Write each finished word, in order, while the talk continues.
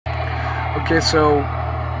Okay, so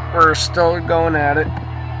we're still going at it.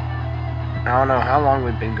 I don't know how long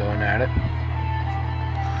we've been going at it.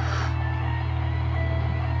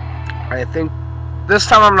 I think this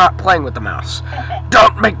time I'm not playing with the mouse.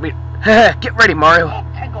 Don't make me... Get ready, Mario.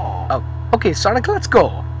 Oh, okay, Sonic, let's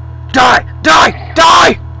go. Die! Die!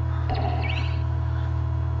 Die!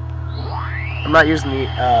 I'm not using the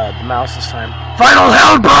mouse this time. Final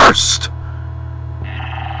Hell Burst!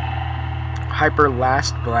 Hyper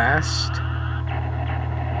Last Blast.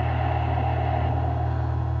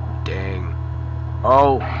 Dang.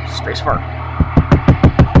 Oh, spacebar.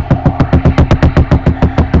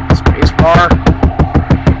 Spacebar.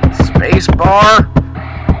 Spacebar.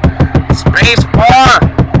 Spacebar.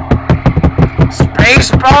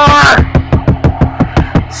 Spacebar.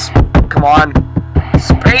 Come on.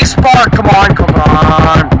 Spacebar. Come on. Come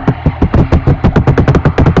on.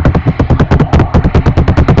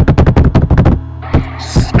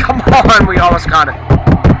 Come on. We almost got it.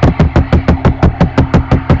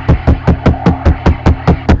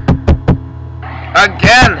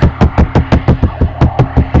 Again!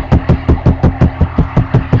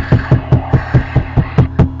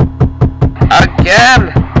 Again!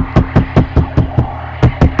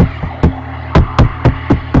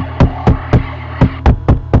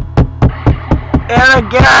 And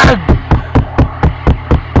again!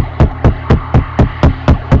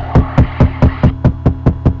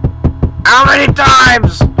 How many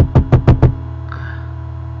times?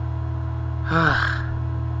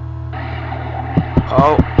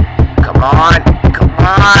 Oh, come on, come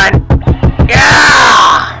on,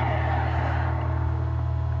 yeah!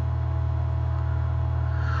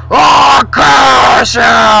 Oh, curse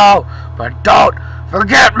you! But don't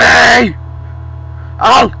forget me!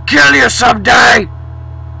 I'll kill you someday!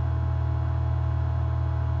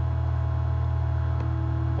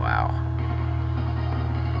 Wow.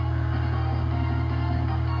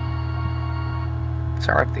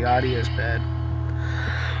 Sorry if the audio is bad.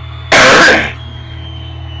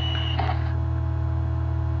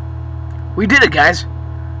 We did it, guys.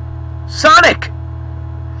 Sonic!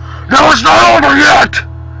 No, it's not over yet!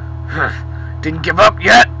 Didn't give up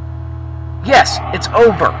yet? Yes, it's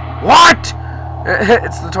over. What?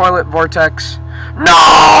 It's the toilet vortex.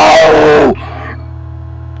 No!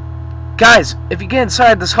 Guys, if you get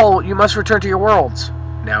inside this hole, you must return to your worlds.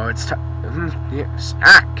 Now it's time. Yes.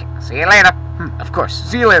 See you later. Of course.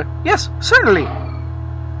 See you later. Yes, certainly.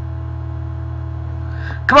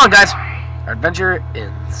 Come on, guys. Our adventure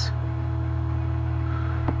ends.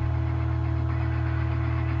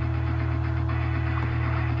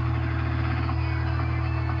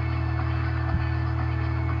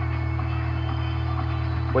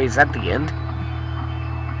 Wait, is that the end?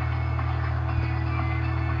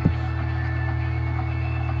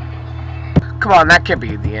 Come on, that can't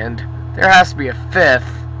be the end. There has to be a fifth.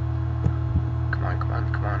 Come on, come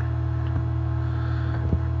on, come on.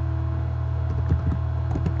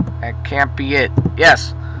 That can't be it.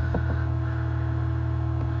 Yes.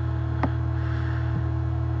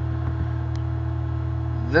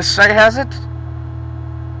 This site has it?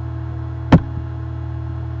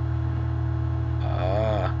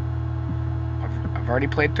 I've already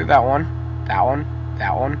played through that one. That one.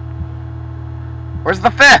 That one. Where's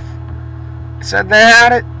the fifth? I said they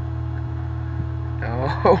had it.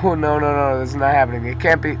 No, no, no, no. This is not happening. It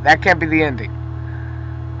can't be. That can't be the ending.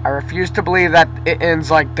 I refuse to believe that it ends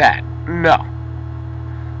like that. No.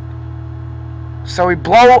 So we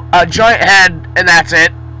blow a giant head, and that's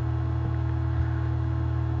it.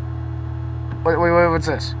 Wait, wait, wait. What's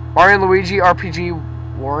this? Mario and Luigi RPG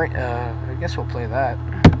Warrant. I guess we'll play that.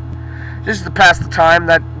 Just to pass the time,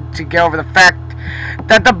 to get over the fact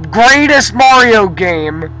that the greatest Mario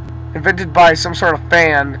game invented by some sort of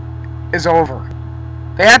fan is over.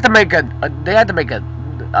 They had to make a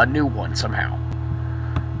new one somehow.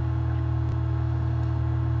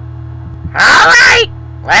 All right,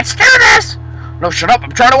 let's do this. No, shut up!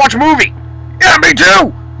 I'm trying to watch a movie. Yeah, me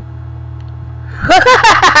too.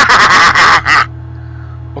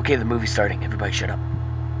 Okay, the movie's starting. Everybody, shut up.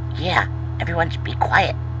 Yeah, everyone should be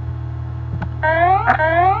quiet.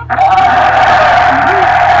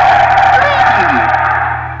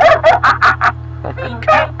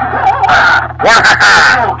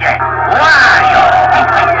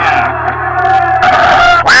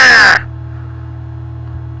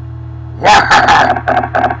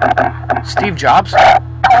 Steve Jobs? Who the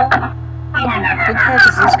heck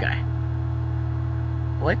is this guy?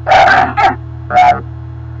 What?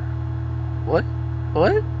 What?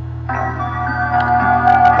 What?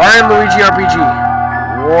 Mario and Luigi RPG.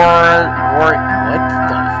 What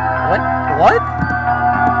the? What?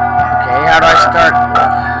 Okay, how do I start?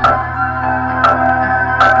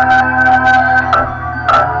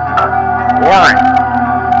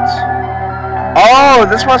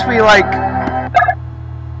 this must be like...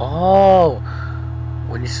 Oh.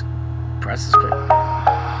 When you press this button.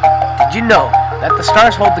 Did you know that the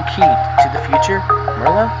stars hold the key to the future,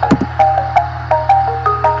 Merlin?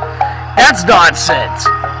 That's nonsense.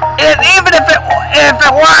 Even if it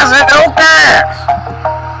wasn't, who cares?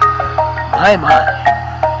 My.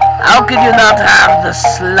 How can you not have the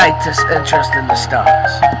slightest interest in the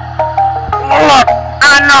stars? Look,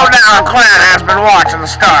 I know that our clan has been watching the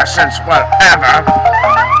stars since whatever.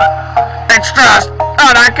 It's just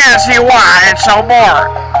that I can't see why it's so boring.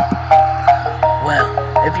 Well,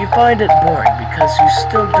 if you find it boring because you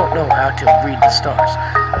still don't know how to read the stars,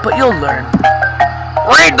 but you'll learn.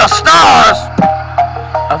 Read the stars?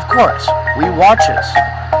 Of course, we watchers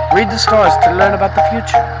read the stars to learn about the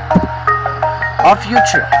future. Our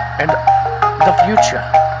future and the future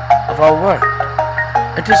of our world.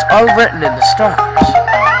 It is all written in the stars.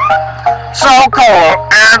 So cool,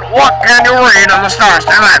 and what can you read in the stars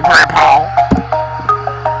tonight, Grandpa?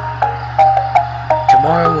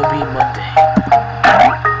 Tomorrow will be Monday.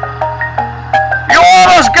 You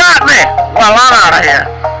almost got me! Well, I'm out of here.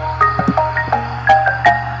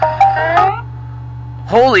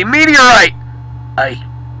 Holy meteorite! I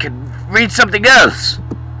can read something else.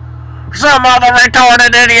 Some other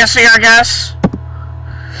retarded idiocy, I guess.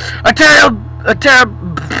 A terrible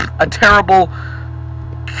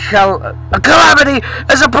calamity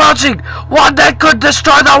is approaching. One that could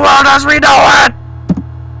destroy the world as we know it.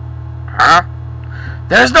 Huh?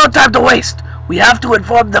 There's no time to waste. We have to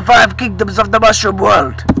inform the 5 kingdoms of the mushroom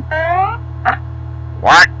world.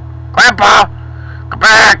 What? Grandpa, come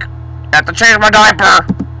back. I have to change my diaper.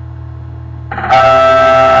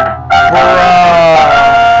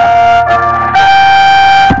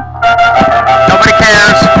 Nobody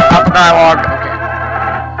cares about the dialogue. Okay.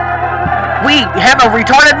 We have a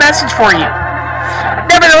retarded message for you.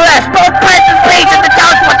 Nevertheless, both presses page and the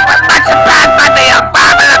toast was much surprised by the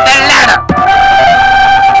abomination of the letter.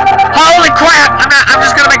 Holy crap! I'm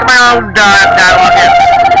just gonna make my own dialogue here.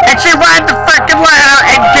 And she read the freaking letter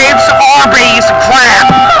and gave some Arby's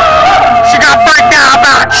crap. She got freaked out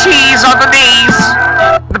about cheese on the knees,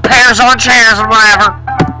 the pears on chairs and whatever.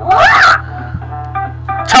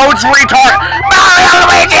 Toad's retard. Mario,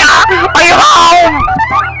 Luigi, are you home?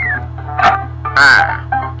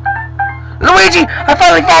 Luigi, I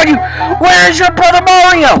finally found you. Where is your brother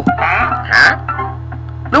Mario? Huh?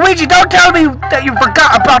 Luigi, don't tell me that you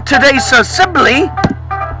forgot about today's assembly.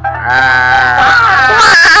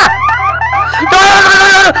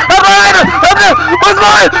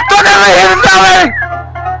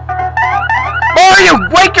 Mario,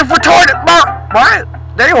 wake your retarded Mario.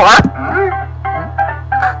 There you are.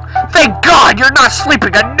 Thank God you're not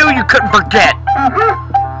sleeping. I knew you couldn't forget.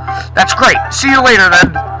 That's great. See you later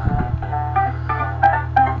then.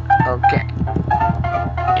 Okay.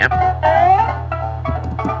 Yep.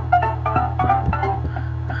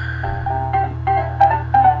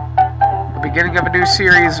 Beginning of a new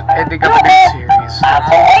series, ending of a new series. I'm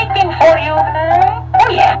waiting for you. Oh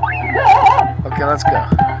yeah. Okay, let's go.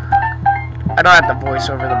 I don't have to voice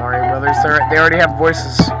over the Mario Brothers. They already have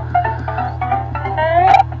voices.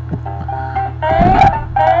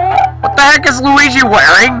 What the heck is Luigi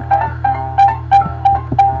wearing?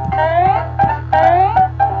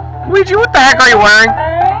 Luigi, what the heck are you wearing?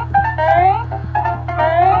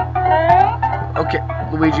 Okay,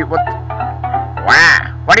 Luigi, what? Wow.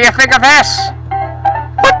 What do you think of this?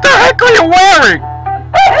 What the heck are you wearing?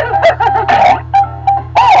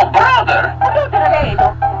 Oh, brother.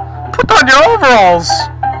 Put on your overalls.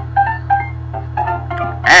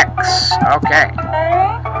 X. Okay.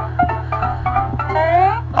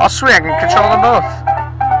 Oh, sweet. I can control them both.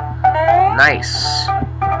 Nice.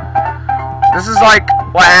 This is like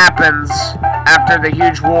what happens after the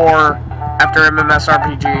huge war after Mms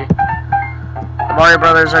Rpg. The Mario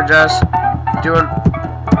Brothers are just doing...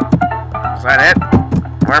 Is that it?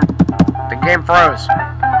 The game froze.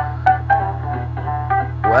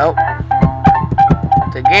 Well,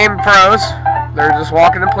 the game froze. They're just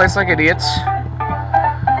walking in place like idiots.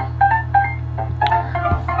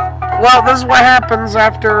 Well, this is what happens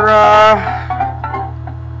after,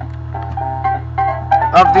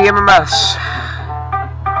 of the MMS.